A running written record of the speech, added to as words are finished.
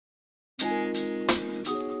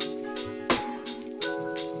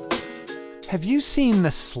Have you seen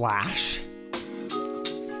the Slash?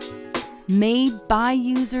 Made by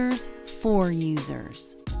users for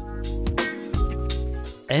users.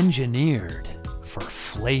 Engineered for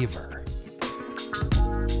flavor.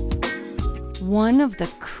 One of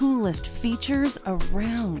the coolest features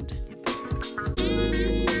around.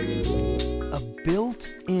 A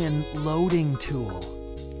built-in loading tool.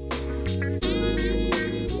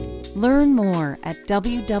 Learn more at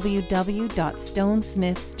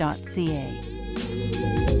www.stonesmiths.ca.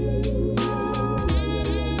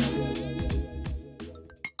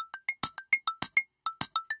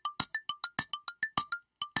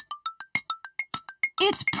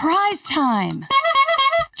 It's prize time!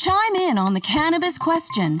 Chime in on the cannabis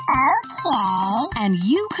question. Okay. And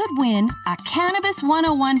you could win a Cannabis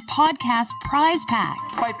 101 podcast prize pack.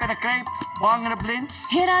 Pipe and a grape, bong and a blint.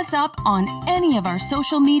 Hit us up on any of our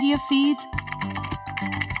social media feeds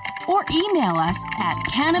or email us at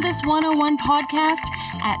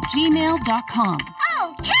cannabis101podcast@gmail.com.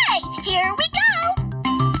 Okay, here we go.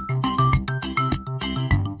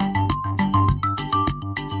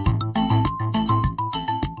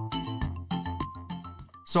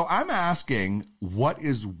 So I'm asking, what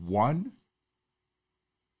is 1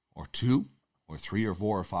 or 2 or 3 or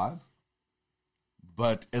 4 or 5,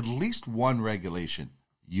 but at least one regulation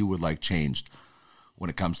you would like changed when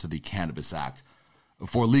it comes to the Cannabis Act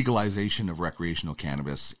for legalization of recreational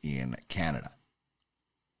cannabis in Canada?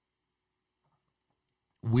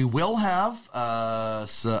 We will have a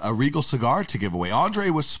Regal cigar to give away.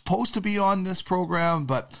 Andre was supposed to be on this program,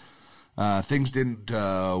 but things didn't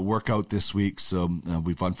work out this week, so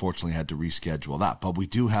we've unfortunately had to reschedule that. But we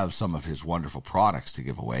do have some of his wonderful products to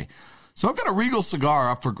give away. So I've got a Regal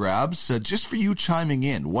cigar up for grabs, just for you chiming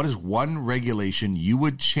in. What is one regulation you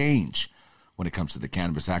would change when it comes to the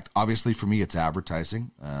Cannabis Act? Obviously, for me, it's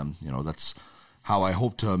advertising. That's how I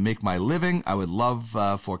hope to make my living. I would love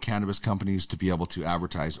for cannabis companies to be able to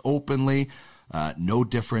advertise openly, no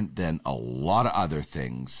different than a lot of other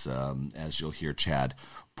things, as you'll hear Chad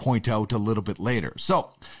point out a little bit later. So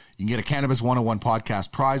you can get a Cannabis 101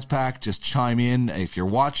 podcast prize pack. Just chime in. If you're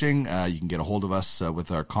watching, you can get a hold of us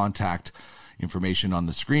with our contact information on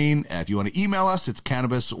the screen. If you want to email us, it's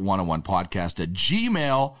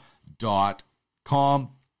cannabis101podcast@gmail.com,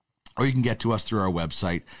 or you can get to us through our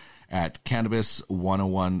website at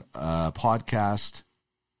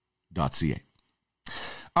cannabis101podcast.ca.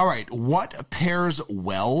 All right, what pairs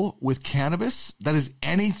well with cannabis? That is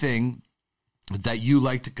anything that you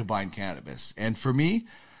like to combine cannabis. And for me,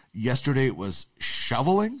 yesterday it was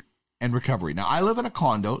shoveling and recovery. Now, I live in a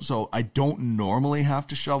condo, so I don't normally have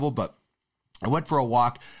to shovel, but I went for a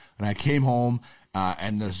walk and I came home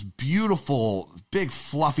and this beautiful, big,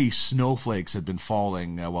 fluffy snowflakes had been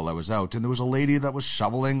falling while I was out. And there was a lady that was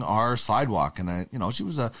shoveling our sidewalk. And she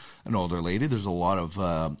was an older lady. There's a lot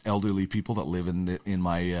of elderly people that live in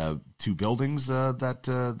my two buildings that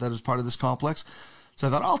is part of this complex. So I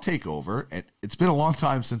thought, I'll take over. And it's been a long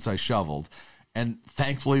time since I shoveled. And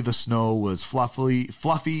thankfully, the snow was fluffy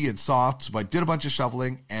and soft. So I did a bunch of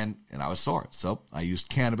shoveling, and I was sore. So I used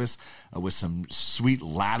cannabis with some sweet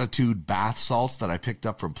Latitude bath salts that I picked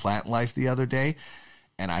up from Plant Life the other day.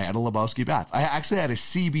 And I had a Lebowski bath. I actually had a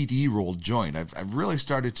CBD rolled joint. I've really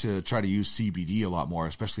started to try to use CBD a lot more,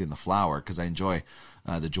 especially in the flower, because I enjoy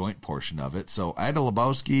the joint portion of it. So I had a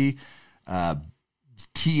Lebowski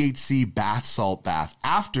THC bath salt bath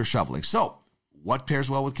after shoveling. So what pairs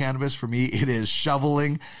well with cannabis? For me, it is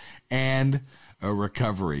shoveling and a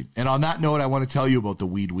recovery. And on that note, I want to tell you about the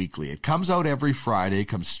Weed Weekly. It comes out every Friday,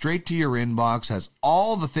 comes straight to your inbox, has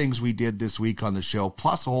all the things we did this week on the show,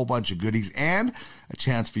 plus a whole bunch of goodies, and a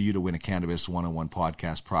chance for you to win a Cannabis 101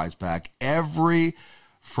 podcast prize pack every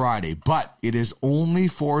Friday. But it is only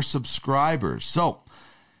for subscribers. So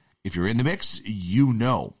if you're in the mix, you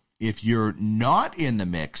know. If you're not in the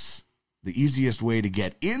mix, the easiest way to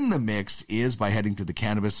get in the mix is by heading to the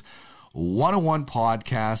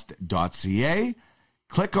Cannabis101podcast.ca.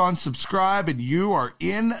 Click on subscribe and you are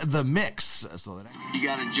in the mix. So the next... You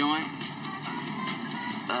got a joint?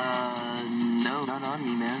 No, not on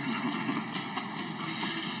me, man.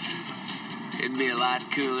 It'd be a lot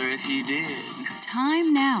cooler if you did.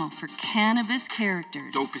 Time now for Cannabis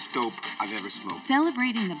Characters. Dopest dope I've ever smoked.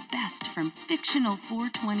 Celebrating the best from fictional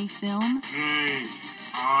 420 film. Hey,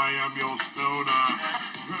 I am your stoner.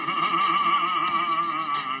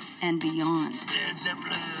 And beyond.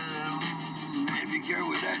 Heavy girl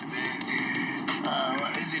with that, man.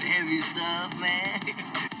 Is it heavy stuff, man?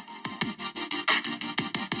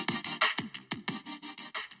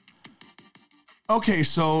 Okay,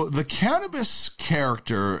 so the cannabis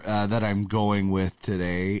character that I'm going with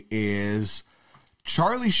today is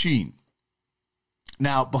Charlie Sheen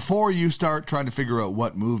Now, before you start trying to figure out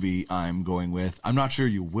what movie I'm going with, I'm not sure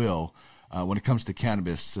you will. When it comes to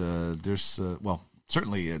cannabis, there's been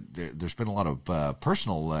a lot of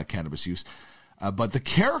personal cannabis use. But the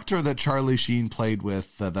character that Charlie Sheen played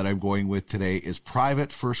with, that I'm going with today, is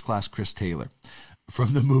Private First Class Chris Taylor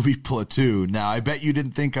from the movie Platoon. Now, I bet you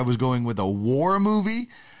didn't think I was going with a war movie,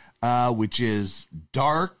 which is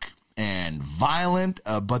dark and violent,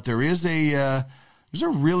 but there's a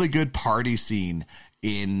really good party scene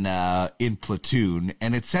in Platoon,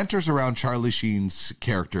 and it centers around Charlie Sheen's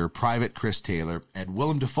character, Private Chris Taylor, and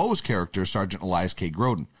Willem Dafoe's character, Sergeant Elias K.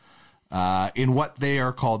 Grodin, in what they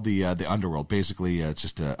are called the underworld. Basically, it's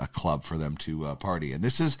just a club for them to party. And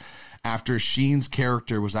this is after Sheen's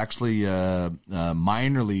character was actually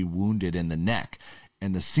minorly wounded in the neck.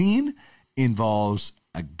 And the scene involves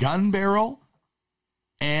a gun barrel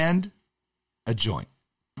and a joint.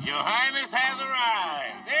 Your Highness has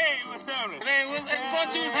arrived. Hey, what's up? Hey, what's that? I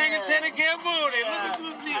thought you was hanging Teddy Cambodia. Look at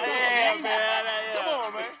this. Hey, man. Come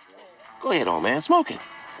on, man. Go ahead on, man. Smoke it.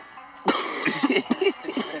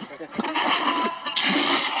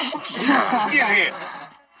 Get here.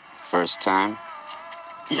 First time?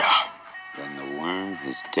 Yeah. Then the worm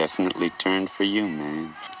has definitely turned for you,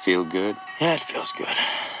 man. Feel good? Yeah, it feels good.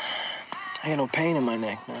 I got no pain in my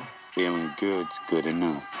neck, man. Feeling good's good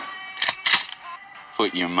enough.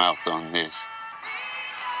 Put your mouth on this.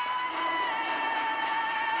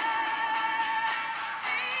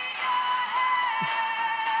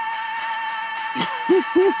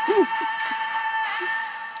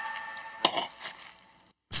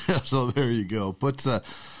 So there you go. Puts a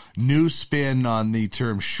new spin on the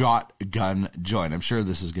term shotgun joint. I'm sure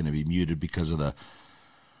this is going to be muted because of the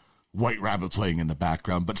White Rabbit playing in the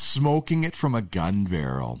background, but smoking it from a gun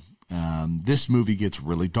barrel. This movie gets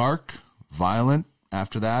really dark, violent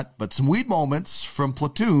after that, but some weed moments from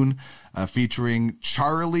Platoon featuring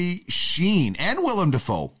Charlie Sheen and Willem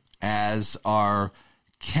Dafoe as our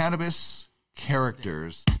cannabis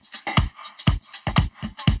characters.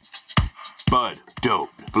 Bud, dope,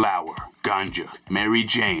 flower, ganja, Mary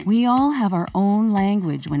Jane. We all have our own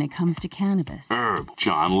language when it comes to cannabis. Herb,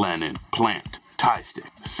 John Lennon, plant, Thai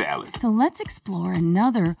stick, salad. So let's explore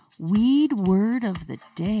another weed word of the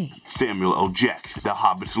day. Samuel L. Jackson, The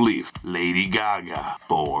Hobbit's Leaf, Lady Gaga,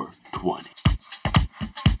 420.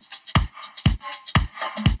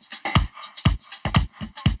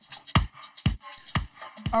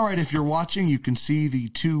 All right, if you're watching, you can see the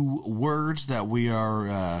two words that we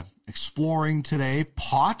are exploring today,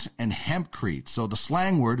 pot and hempcrete. So the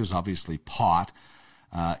slang word is obviously pot.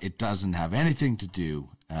 It doesn't have anything to do,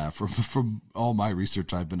 from all my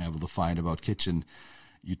research I've been able to find about kitchen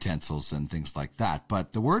utensils and things like that.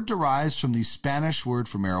 But the word derives from the Spanish word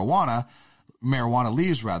for marijuana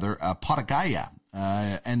leaves rather, potagaya.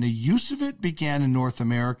 And the use of it began in North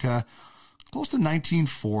America close to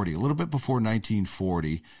 1940, a little bit before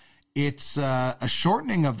 1940. It's a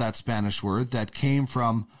shortening of that Spanish word that came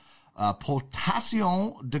from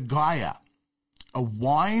potación de gaya, a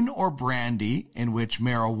wine or brandy in which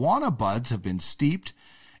marijuana buds have been steeped,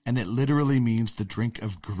 and it literally means the drink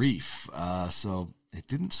of grief. So it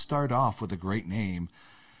didn't start off with a great name.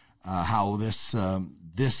 How this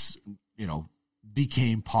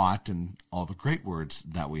became pot and all the great words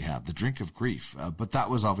that we have, the drink of grief. But that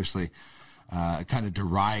was obviously kind of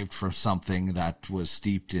derived from something that was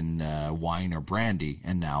steeped in wine or brandy,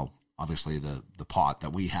 and now obviously the pot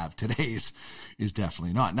that we have today is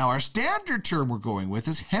definitely not. Now, our standard term we're going with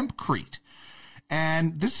is hempcrete.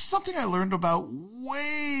 And this is something I learned about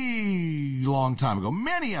way long time ago,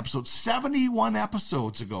 many episodes, 71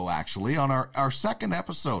 episodes ago, actually, on our second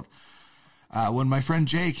episode, when my friend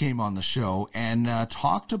Jay came on the show and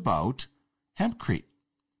talked about hempcrete.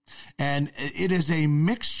 And it is a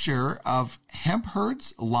mixture of hemp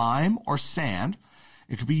herds, lime, or sand.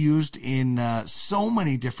 It could be used in so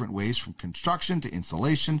many different ways, from construction to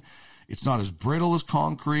insulation. It's not as brittle as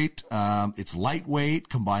concrete. It's lightweight,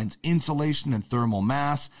 combines insulation and thermal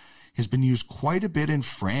mass. Has been used quite a bit in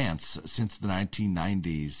France since the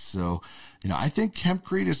 1990s. So, I think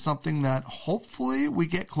hempcrete is something that hopefully we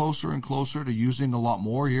get closer and closer to using a lot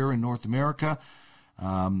more here in North America.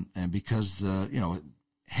 And because,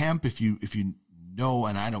 hemp, if you know,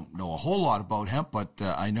 and I don't know a whole lot about hemp, but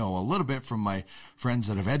I know a little bit from my friends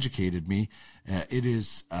that have educated me, it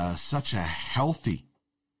is such a healthy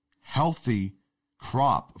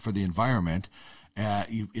crop for the environment.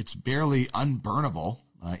 It's barely unburnable,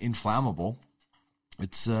 inflammable.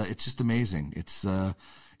 It's just amazing. It's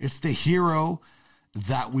the hero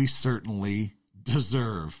that we certainly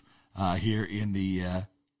deserve here in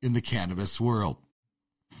the cannabis world.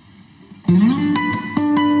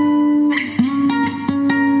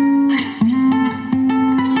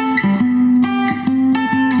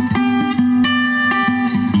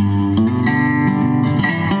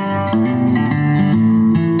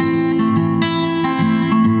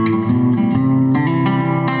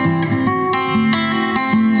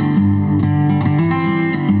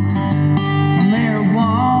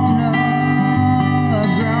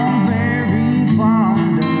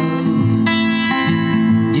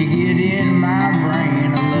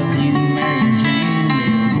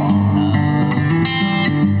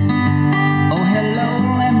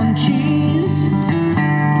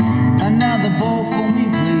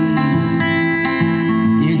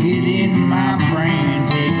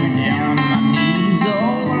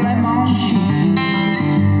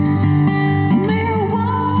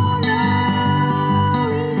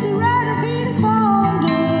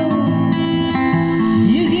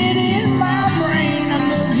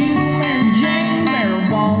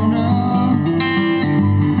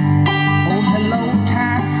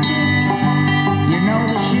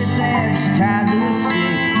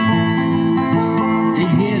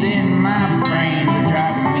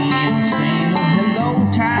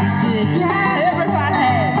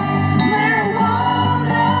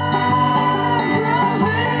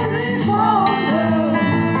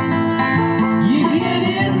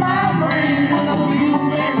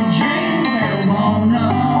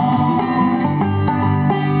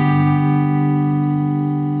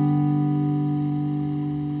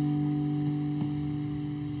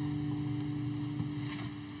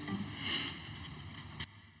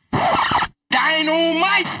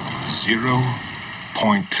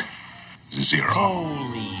 0.0.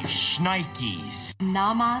 Holy shnikes.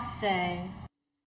 Namaste.